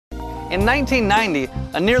In 1990,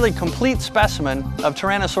 a nearly complete specimen of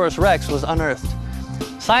Tyrannosaurus rex was unearthed.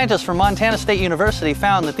 Scientists from Montana State University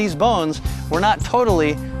found that these bones were not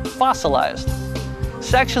totally fossilized.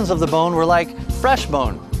 Sections of the bone were like fresh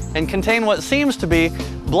bone and contain what seems to be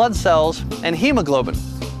blood cells and hemoglobin,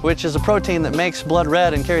 which is a protein that makes blood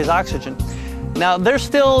red and carries oxygen. Now, they're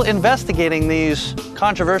still investigating these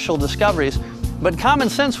controversial discoveries, but common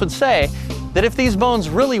sense would say that if these bones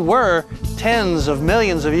really were tens of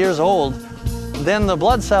millions of years old, then the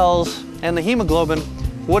blood cells and the hemoglobin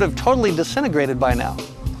would have totally disintegrated by now.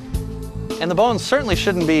 And the bones certainly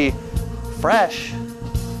shouldn't be fresh.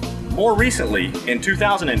 More recently, in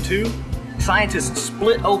 2002, scientists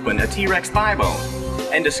split open a T-Rex thigh bone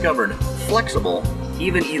and discovered flexible,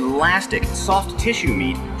 even elastic, soft tissue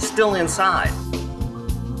meat still inside.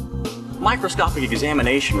 Microscopic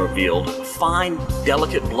examination revealed fine,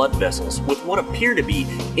 delicate blood vessels with what appear to be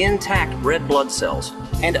intact red blood cells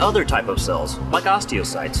and other type of cells, like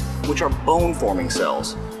osteocytes, which are bone-forming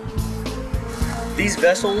cells. These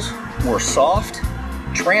vessels were soft,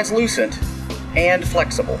 translucent, and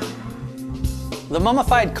flexible. The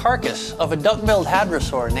mummified carcass of a duck-billed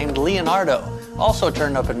hadrosaur named Leonardo also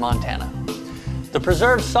turned up in Montana. The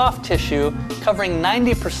preserved soft tissue, covering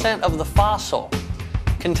 90% of the fossil,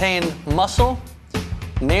 contained muscle,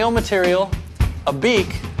 nail material, a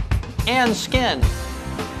beak, and skin.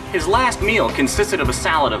 His last meal consisted of a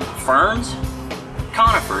salad of ferns,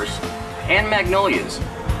 conifers, and magnolias,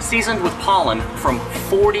 seasoned with pollen from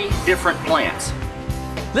 40 different plants.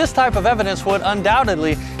 This type of evidence would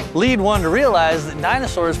undoubtedly lead one to realize that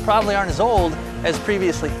dinosaurs probably aren't as old as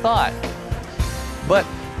previously thought. But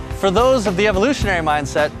for those of the evolutionary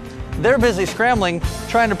mindset, they're busy scrambling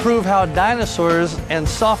trying to prove how dinosaurs and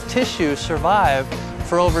soft tissue survived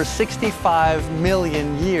for over 65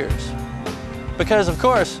 million years. Because, of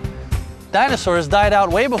course, dinosaurs died out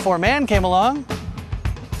way before man came along,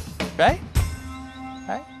 right?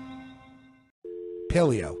 Right?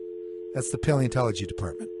 Paleo. That's the paleontology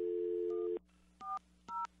department.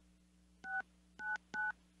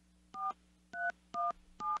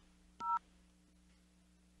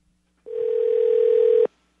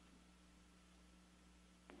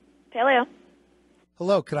 Paleo.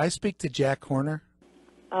 Hello, could I speak to Jack Horner?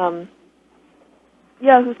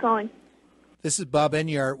 Yeah, who's calling? This is Bob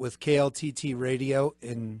Enyart with KLTT Radio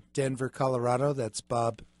in Denver, Colorado. That's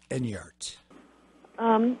Bob Enyart.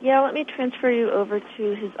 Yeah, let me transfer you over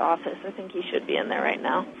to his office. I think he should be in there right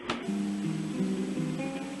now.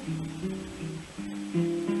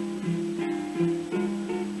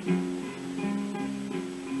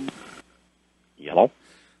 Hello?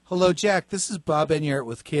 Hello, Jack. This is Bob Enyart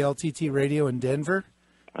with KLTT Radio in Denver.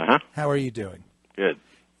 Uh-huh. How are you doing? Good.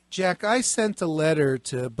 Jack, I sent a letter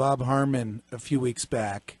to Bob Harmon a few weeks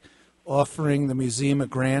back offering the museum a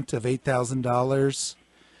grant of $8,000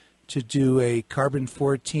 to do a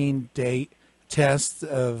carbon-14 date test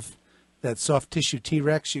of that soft tissue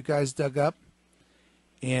T-Rex you guys dug up.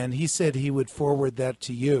 And he said he would forward that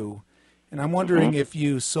to you. And I'm wondering if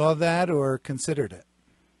you saw that or considered it.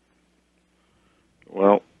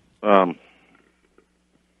 Well,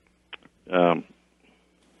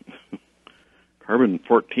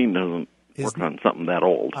 carbon-14 doesn't work on something that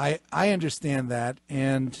old. I understand that,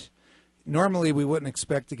 and normally we wouldn't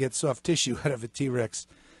expect to get soft tissue out of a T-Rex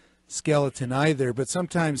skeleton either, but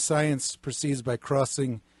sometimes science proceeds by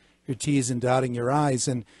crossing your T's and dotting your I's,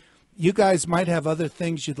 and you guys might have other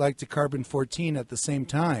things you'd like to carbon-14 at the same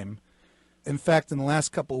time. In fact, in the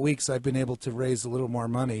last couple of weeks, I've been able to raise a little more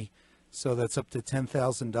money, so that's up to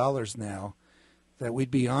 $10,000 now, that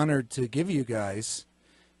we'd be honored to give you guys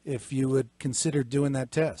if you would consider doing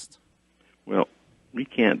that test. Well, we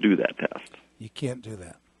can't do that test. You can't do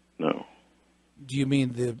that? No. Do you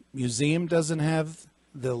mean the museum doesn't have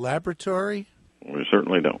the laboratory? We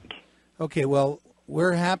certainly don't. Okay, well,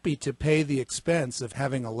 we're happy to pay the expense of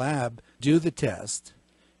having a lab do the test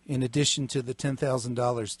in addition to the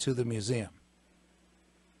 $10,000 to the museum.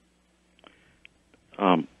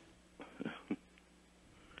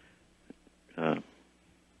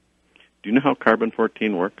 Do you know how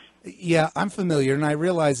carbon-14 works? Yeah, I'm familiar, and I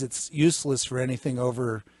realize it's useless for anything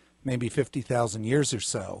over maybe 50,000 years or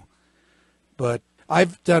so. But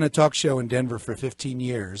I've done a talk show in Denver for 15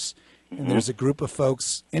 years, and there's a group of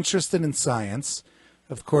folks interested in science.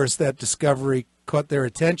 Of course, that discovery caught their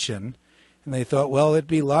attention, and they thought, well, it'd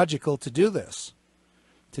be logical to do this,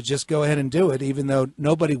 to just go ahead and do it, even though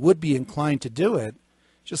nobody would be inclined to do it,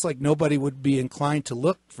 just like nobody would be inclined to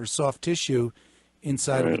look for soft tissue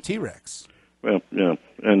inside of a T-Rex. Well, yeah,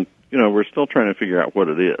 and, you know, we're still trying to figure out what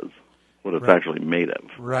it is, what it's actually made of.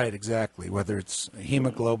 Right, exactly, whether it's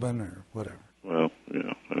hemoglobin or whatever. Well, you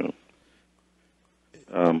know,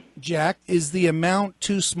 Jack, is the amount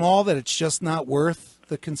too small that it's just not worth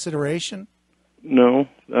the consideration? No,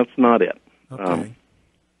 that's not it. Okay.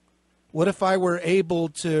 What if I were able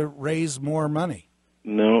to raise more money?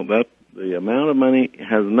 No, that the amount of money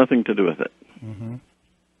has nothing to do with it. Mm-hmm.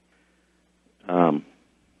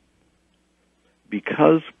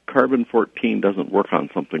 Because carbon-14 doesn't work on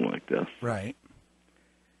something like this, Right.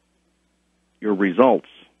 your results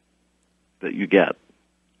that you get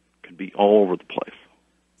could be all over the place.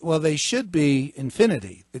 Well, they should be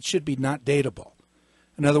infinity. It should be not dateable.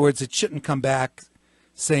 In other words, it shouldn't come back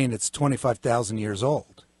saying it's 25,000 years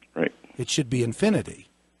old. Right. It should be infinity.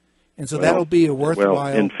 And so Well, that'll be a worthwhile... Well,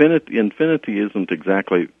 infinity isn't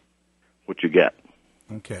exactly what you get.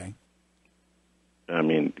 Okay. I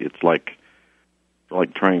mean, it's like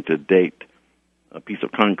trying to date a piece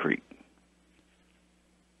of concrete.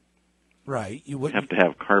 Right. You You wouldn't have to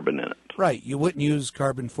have carbon in it. Right. You wouldn't use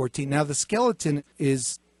carbon-14. Now, the skeleton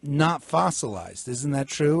is not fossilized. Isn't that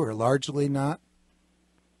true, or largely not?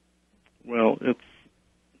 Well, it's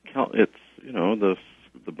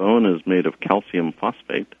the bone is made of calcium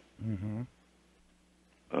phosphate. Mm-hmm.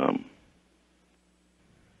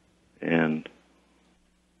 And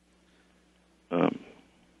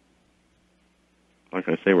like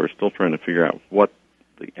I say, we're still trying to figure out what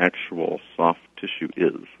the actual soft tissue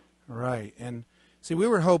is. Right. And see, we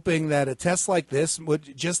were hoping that a test like this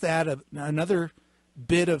would just add another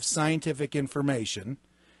bit of scientific information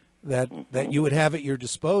that you would have at your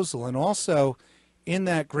disposal. And also, in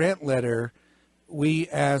that grant letter, we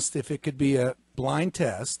asked if it could be a blind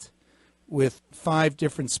test with 5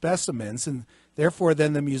 different specimens, and therefore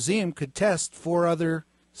then the museum could test 4 other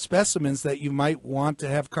specimens that you might want to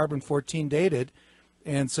have carbon-14 dated,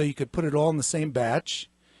 and so you could put it all in the same batch,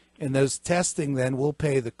 and those testing then will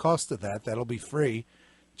pay the cost of that. That'll be free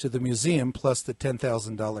to the museum plus the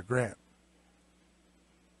 $10,000 grant.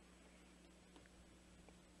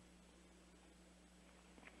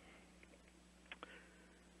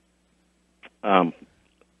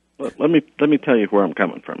 Let me tell you where I'm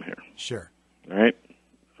coming from here. Sure. All right.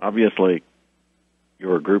 Obviously,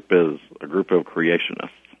 your group is a group of creationists,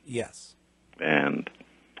 Yes. and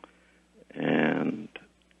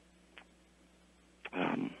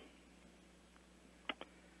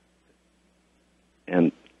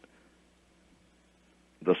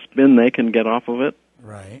the spin they can get off of it,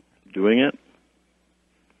 Right. doing it,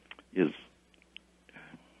 is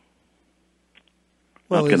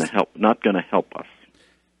Well, not going to help us.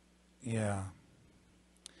 Yeah.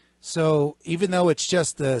 So even though it's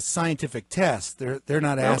just a scientific test, they're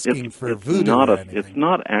not asking for voodoo or anything. It's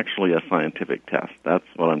not actually a scientific test. That's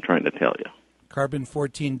what I'm trying to tell you.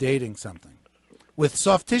 Carbon-14 dating something with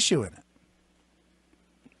soft tissue in it.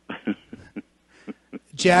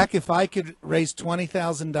 Jack, if I could raise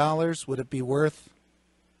 $20,000, would it be worth?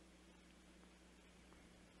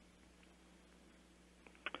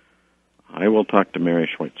 I will talk to Mary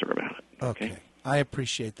Schweitzer about it. Okay. I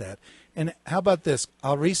appreciate that. And how about this?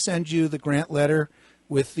 I'll resend you the grant letter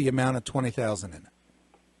with the amount of $20,000 in it.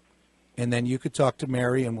 And then you could talk to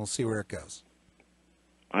Mary and we'll see where it goes.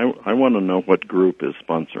 I want to know what group is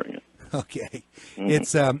sponsoring it. Okay. Mm-hmm.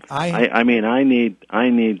 It's I mean I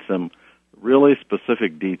need some really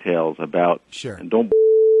specific details about. Sure. And don't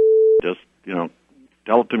just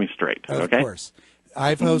tell it to me straight. Of okay. course.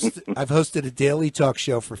 I've hosted a daily talk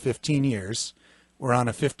show for 15 years. We're on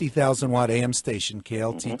a 50,000 watt AM station,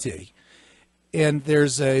 KLTT. Mm-hmm. And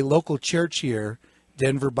there's a local church here,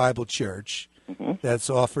 Denver Bible Church, Mm-hmm. that's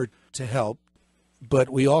offered to help. But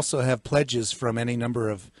we also have pledges from any number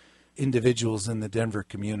of individuals in the Denver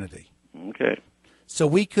community. Okay. So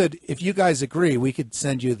we could, if you guys agree, we could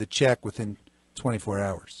send you the check within 24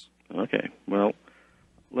 hours. Okay. Well,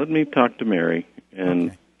 let me talk to Mary,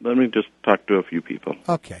 and Okay. let me just talk to a few people.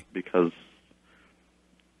 Okay. Because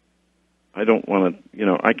I don't want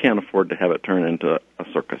to, I can't afford to have it turn into a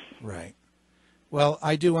circus. Right. Well,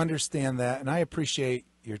 I do understand that, and I appreciate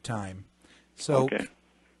your time. So, Okay.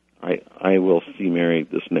 I will see Mary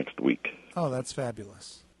this next week. Oh, that's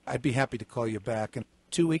fabulous. I'd be happy to call you back in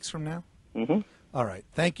 2 weeks from now. Mm-hmm. All right.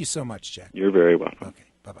 Thank you so much, Jack. You're very welcome. Okay.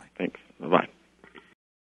 Bye-bye. Thanks. Bye-bye.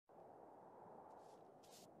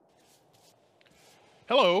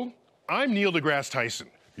 Hello, I'm Neil deGrasse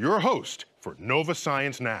Tyson, your host for Nova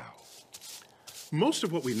Science Now. Most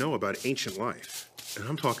of what we know about ancient life, and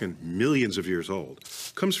I'm talking millions of years old,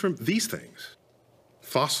 comes from these things,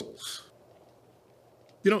 fossils.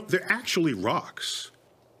 They're actually rocks.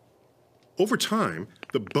 Over time,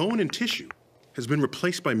 the bone and tissue has been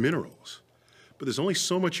replaced by minerals, but there's only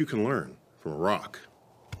so much you can learn from a rock.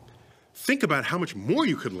 Think about how much more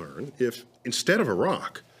you could learn if, instead of a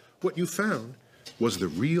rock, what you found was the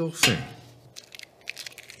real thing.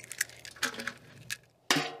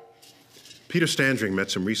 Peter Standring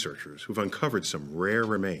met some researchers who've uncovered some rare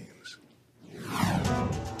remains.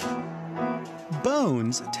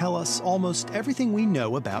 Bones tell us almost everything we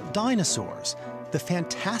know about dinosaurs, the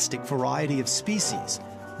fantastic variety of species,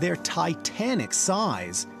 their titanic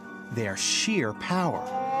size, their sheer power.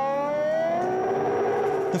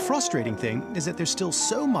 The frustrating thing is that there's still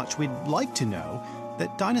so much we'd like to know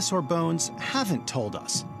that dinosaur bones haven't told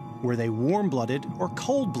us. Were they warm-blooded or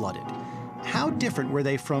cold-blooded? How different were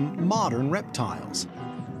they from modern reptiles?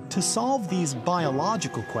 To solve these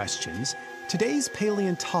biological questions, today's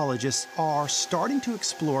paleontologists are starting to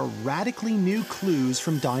explore radically new clues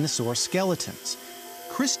from dinosaur skeletons.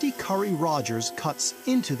 Christy Curry-Rogers cuts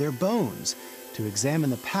into their bones to examine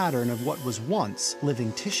the pattern of what was once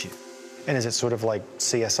living tissue. And is it sort of like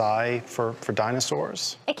CSI for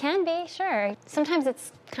dinosaurs? It can be, sure. Sometimes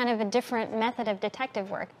it's kind of a different method of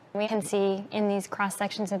detective work. We can see in these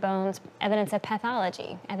cross-sections of bones evidence of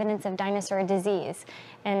pathology, evidence of dinosaur disease,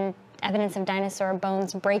 and evidence of dinosaur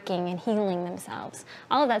bones breaking and healing themselves.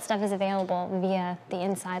 All of that stuff is available via the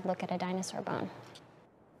inside look at a dinosaur bone.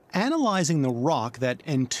 Analyzing the rock that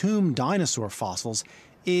entombed dinosaur fossils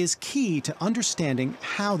is key to understanding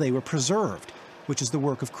how they were preserved, which is the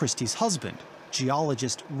work of Christie's husband,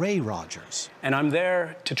 geologist Ray Rogers. And I'm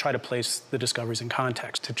there to try to place the discoveries in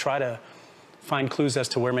context, to try to find clues as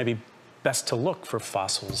to where maybe best to look for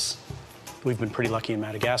fossils. We've been pretty lucky in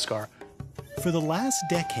Madagascar. For the last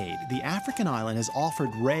decade, the African island has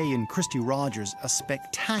offered Ray and Christy Rogers a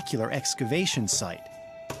spectacular excavation site.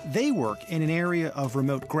 They work in an area of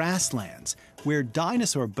remote grasslands where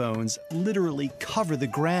dinosaur bones literally cover the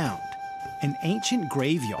ground. An ancient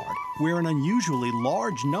graveyard where an unusually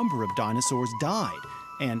large number of dinosaurs died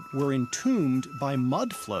and were entombed by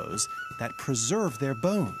mud flows that preserve their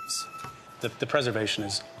bones. The preservation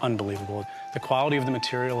is unbelievable. The quality of the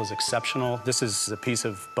material is exceptional. This is a piece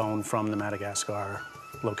of bone from the Madagascar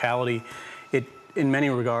locality. It, in many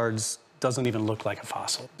regards, doesn't even look like a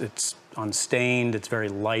fossil. It's unstained, it's very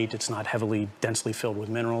light, it's not heavily, densely filled with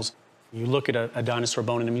minerals. You look at a dinosaur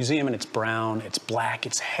bone in a museum and it's brown, it's black,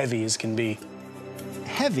 it's heavy as can be.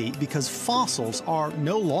 Heavy because fossils are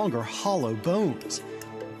no longer hollow bones.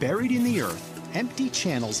 Buried in the earth, empty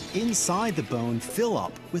channels inside the bone fill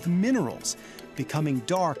up with minerals, becoming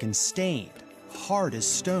dark and stained, hard as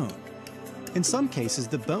stone. In some cases,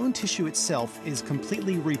 the bone tissue itself is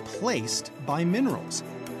completely replaced by minerals.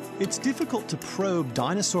 It's difficult to probe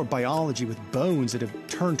dinosaur biology with bones that have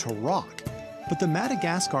turned to rock, but the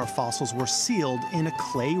Madagascar fossils were sealed in a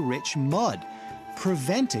clay-rich mud,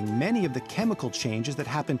 preventing many of the chemical changes that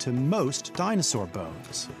happen to most dinosaur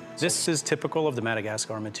bones. This is typical of the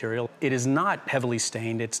Madagascar material. It is not heavily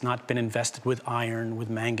stained. It's not been invested with iron, with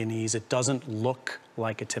manganese. It doesn't look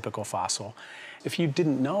like a typical fossil. If you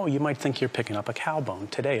didn't know, you might think you're picking up a cow bone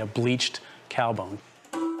today, a bleached cow bone.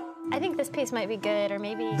 I think this piece might be good, or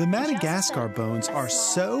maybe... The Madagascar bones are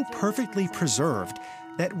so perfectly preserved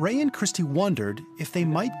that Ray and Christy wondered if they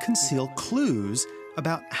might conceal clues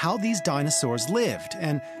about how these dinosaurs lived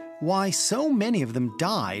and why so many of them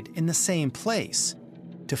died in the same place.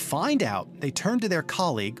 To find out, they turned to their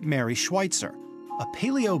colleague, Mary Schweitzer, a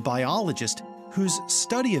paleobiologist whose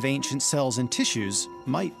study of ancient cells and tissues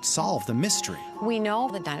might solve the mystery. We know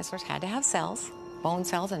the dinosaurs had to have cells, bone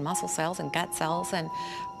cells and muscle cells and gut cells and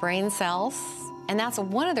brain cells, and that's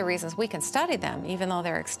one of the reasons we can study them, even though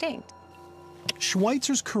they're extinct.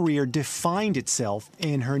 Schweitzer's career defined itself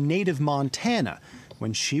in her native Montana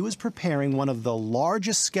when she was preparing one of the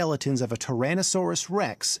largest skeletons of a Tyrannosaurus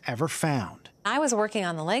rex ever found. I was working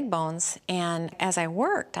on the leg bones, and as I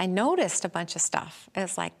worked, I noticed a bunch of stuff.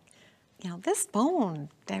 It's like, you know, this bone,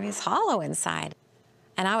 I mean, it's hollow inside.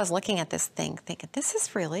 And I was looking at this thing thinking, this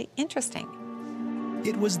is really interesting.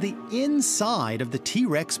 It was the inside of the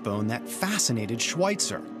T-Rex bone that fascinated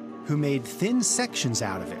Schweitzer, who made thin sections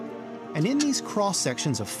out of it. And in these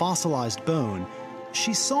cross-sections of fossilized bone,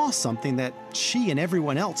 she saw something that she and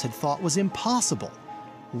everyone else had thought was impossible.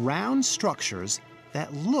 Round structures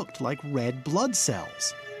that looked like red blood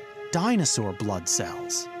cells, dinosaur blood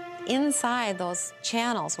cells. Inside those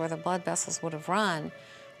channels where the blood vessels would have run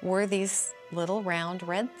were these little round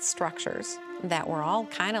red structures that were all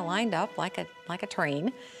kind of lined up like a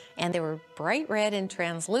train, and they were bright red and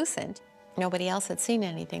translucent. Nobody else had seen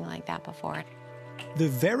anything like that before. The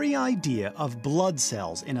very idea of blood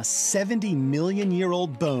cells in a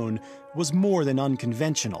 70-million-year-old bone was more than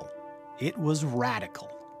unconventional. It was radical.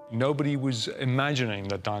 Nobody was imagining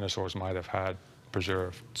that dinosaurs might have had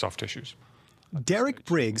preserved soft tissues. Derek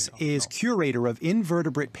Briggs is curator of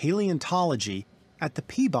invertebrate paleontology at the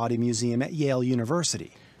Peabody Museum at Yale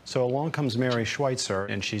University. So along comes Mary Schweitzer,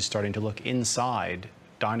 and she's starting to look inside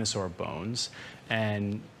dinosaur bones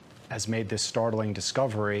and has made this startling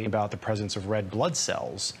discovery about the presence of red blood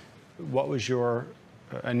cells. What was your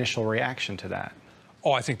initial reaction to that?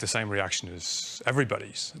 Oh, I think the same reaction as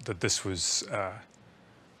everybody's, that this was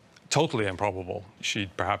totally improbable.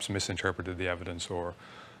 She'd perhaps misinterpreted the evidence or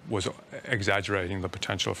was exaggerating the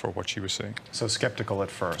potential for what she was seeing. So skeptical at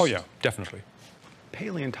first? Oh, yeah, definitely.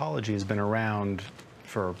 Paleontology has been around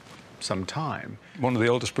for some time. One of the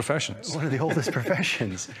oldest professions. One of the oldest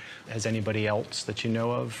professions. Has anybody else that you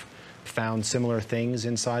know of found similar things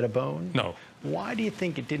inside a bone? No. Why do you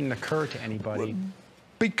think it didn't occur to anybody?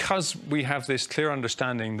 Because we have this clear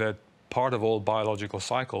understanding that part of all biological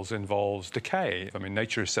cycles involves decay. I mean,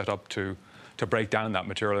 nature is set up to break down that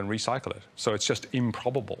material and recycle it. So it's just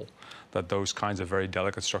improbable that those kinds of very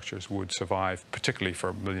delicate structures would survive, particularly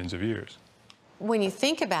for millions of years. When you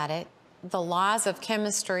think about it, the laws of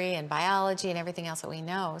chemistry and biology and everything else that we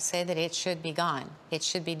know say that it should be gone. It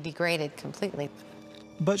should be degraded completely.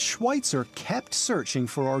 But Schweitzer kept searching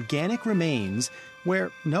for organic remains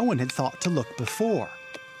where no one had thought to look before.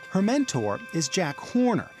 Her mentor is Jack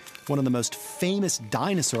Horner, one of the most famous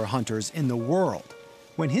dinosaur hunters in the world.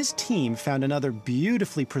 When his team found another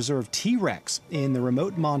beautifully preserved T-Rex in the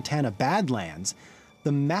remote Montana Badlands,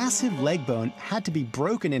 the massive leg bone had to be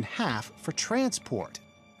broken in half for transport,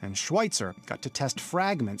 and Schweitzer got to test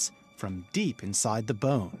fragments from deep inside the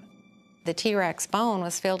bone. The T-Rex bone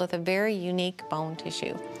was filled with a very unique bone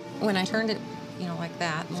tissue. When I turned it, like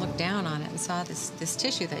that and looked down on it and saw this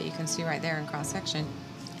tissue that you can see right there in cross-section,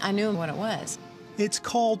 I knew what it was. It's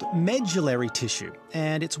called medullary tissue,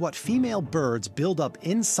 and it's what female birds build up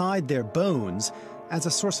inside their bones as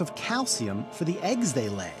a source of calcium for the eggs they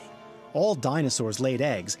lay. All dinosaurs laid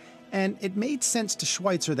eggs, and it made sense to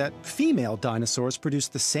Schweitzer that female dinosaurs produce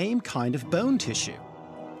the same kind of bone tissue.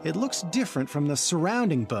 It looks different from the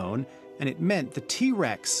surrounding bone, and it meant the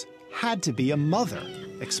T-Rex had to be a mother,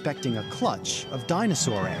 expecting a clutch of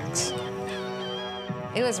dinosaur eggs.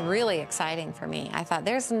 It was really exciting for me. I thought,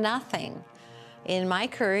 there's nothing in my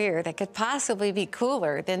career that could possibly be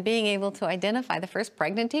cooler than being able to identify the first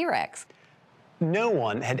pregnant T-Rex. No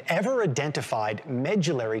one had ever identified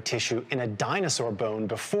medullary tissue in a dinosaur bone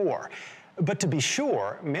before. But to be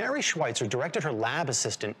sure, Mary Schweitzer directed her lab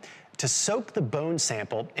assistant to soak the bone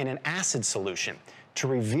sample in an acid solution to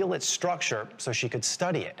reveal its structure so she could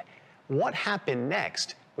study it. What happened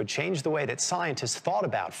next would change the way that scientists thought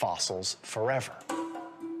about fossils forever.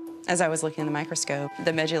 As I was looking in the microscope,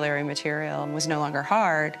 the medullary material was no longer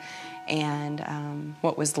hard, and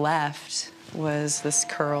what was left was this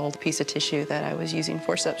curled piece of tissue that I was using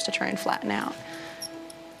forceps to try and flatten out.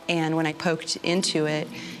 And when I poked into it,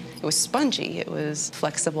 it was spongy. It was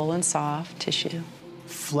flexible and soft tissue.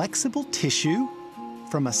 Flexible tissue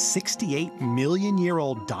from a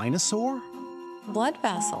 68-million-year-old dinosaur? Blood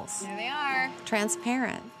vessels. There they are.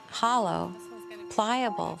 Transparent, hollow,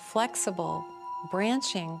 pliable, flexible,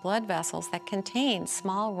 branching blood vessels that contain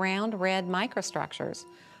small, round, red microstructures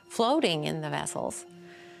floating in the vessels.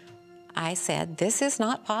 I said, this is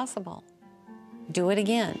not possible. Do it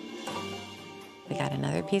again. We got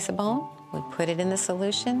another piece of bone. We put it in the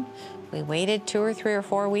solution. We waited 2 or 3 or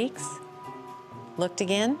 4 weeks. Looked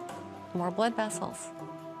again, more blood vessels.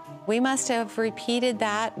 We must have repeated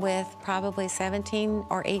that with probably 17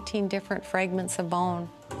 or 18 different fragments of bone.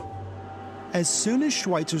 As soon as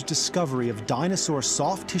Schweitzer's discovery of dinosaur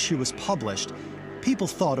soft tissue was published, people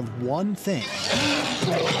thought of one thing.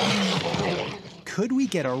 Could we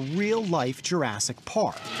get a real-life Jurassic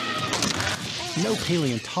Park? No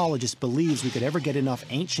paleontologist believes we could ever get enough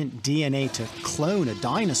ancient DNA to clone a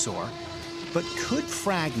dinosaur, but could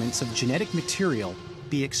fragments of genetic material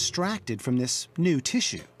be extracted from this new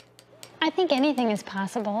tissue? I think anything is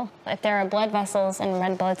possible. If there are blood vessels and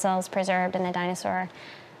red blood cells preserved in a dinosaur,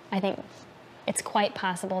 I think it's quite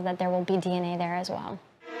possible that there will be DNA there as well.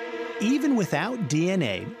 Even without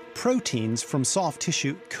DNA, proteins from soft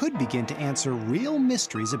tissue could begin to answer real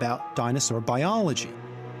mysteries about dinosaur biology.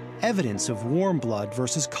 Evidence of warm blood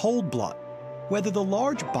versus cold blood, whether the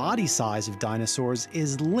large body size of dinosaurs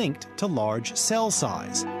is linked to large cell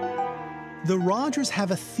size. The Rogers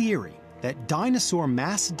have a theory that dinosaur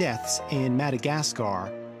mass deaths in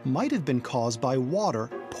Madagascar might have been caused by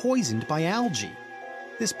water poisoned by algae.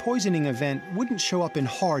 This poisoning event wouldn't show up in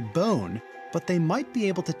hard bone, but they might be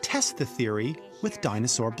able to test the theory with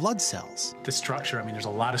dinosaur blood cells. The structure, I mean, there's a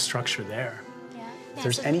lot of structure there. If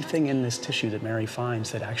there's anything in this tissue that Mary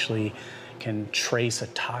finds that actually can trace a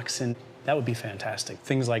toxin, that would be fantastic.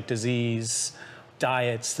 Things like disease,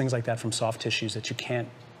 diets, things like that from soft tissues that you can't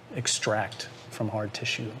extract from hard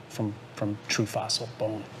tissue, from true fossil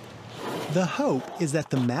bone. The hope is that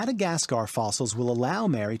the Madagascar fossils will allow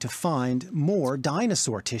Mary to find more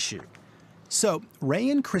dinosaur tissue. So Ray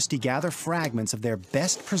and Christy gather fragments of their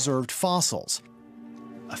best preserved fossils.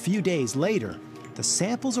 A few days later, the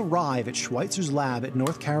samples arrive at Schweitzer's lab at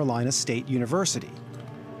North Carolina State University.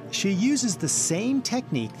 She uses the same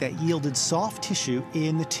technique that yielded soft tissue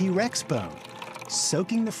in the T-Rex bone,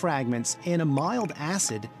 soaking the fragments in a mild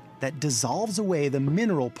acid that dissolves away the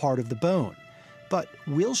mineral part of the bone. But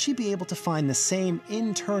will she be able to find the same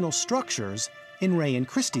internal structures in Ray and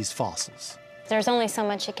Christy's fossils? There's only so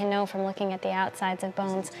much you can know from looking at the outsides of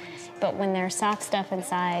bones, but when there's soft stuff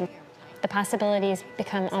inside, the possibilities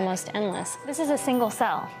become almost endless. This is a single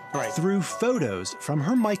cell. Right. Through photos from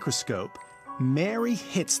her microscope, Mary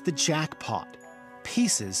hits the jackpot.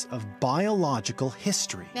 Pieces of biological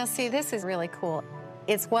history. Now see, this is really cool.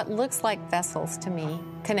 It's what looks like vessels to me,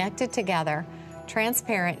 connected together,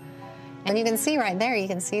 transparent. And you can see right there, you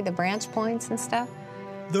can see the branch points and stuff.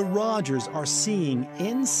 The Rogers are seeing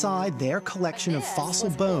inside their collection of fossil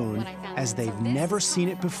bone as they've never seen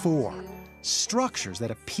it before. Structures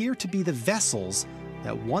that appear to be the vessels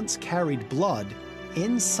that once carried blood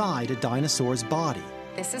inside a dinosaur's body.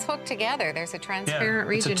 This is hooked together. There's a transparent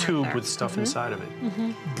region. It's a tube right with stuff inside of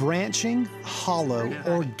it. Branching, hollow,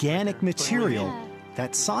 organic material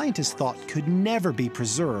that scientists thought could never be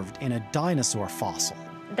preserved in a dinosaur fossil.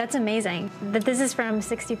 That's amazing that this is from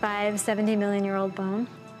 65, 70 million year old bone.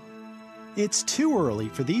 It's too early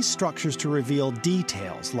for these structures to reveal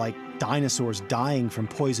details like dinosaurs dying from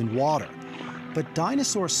poisoned water. But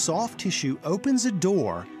dinosaur soft tissue opens a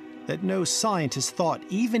door that no scientist thought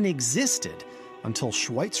even existed until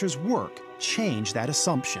Schweitzer's work changed that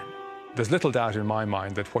assumption. There's little doubt in my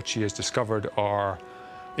mind that what she has discovered are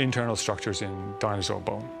internal structures in dinosaur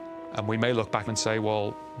bone. And we may look back and say,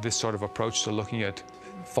 well, this sort of approach to looking at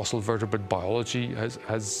fossil vertebrate biology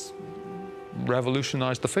has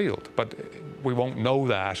revolutionized the field. But we won't know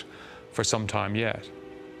that for some time yet.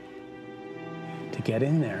 To get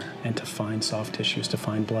in there and to find soft tissues, to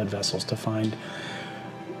find blood vessels, to find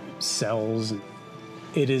cells,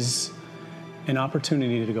 it is an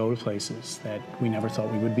opportunity to go to places that we never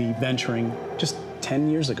thought we would be venturing just 10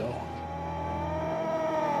 years ago.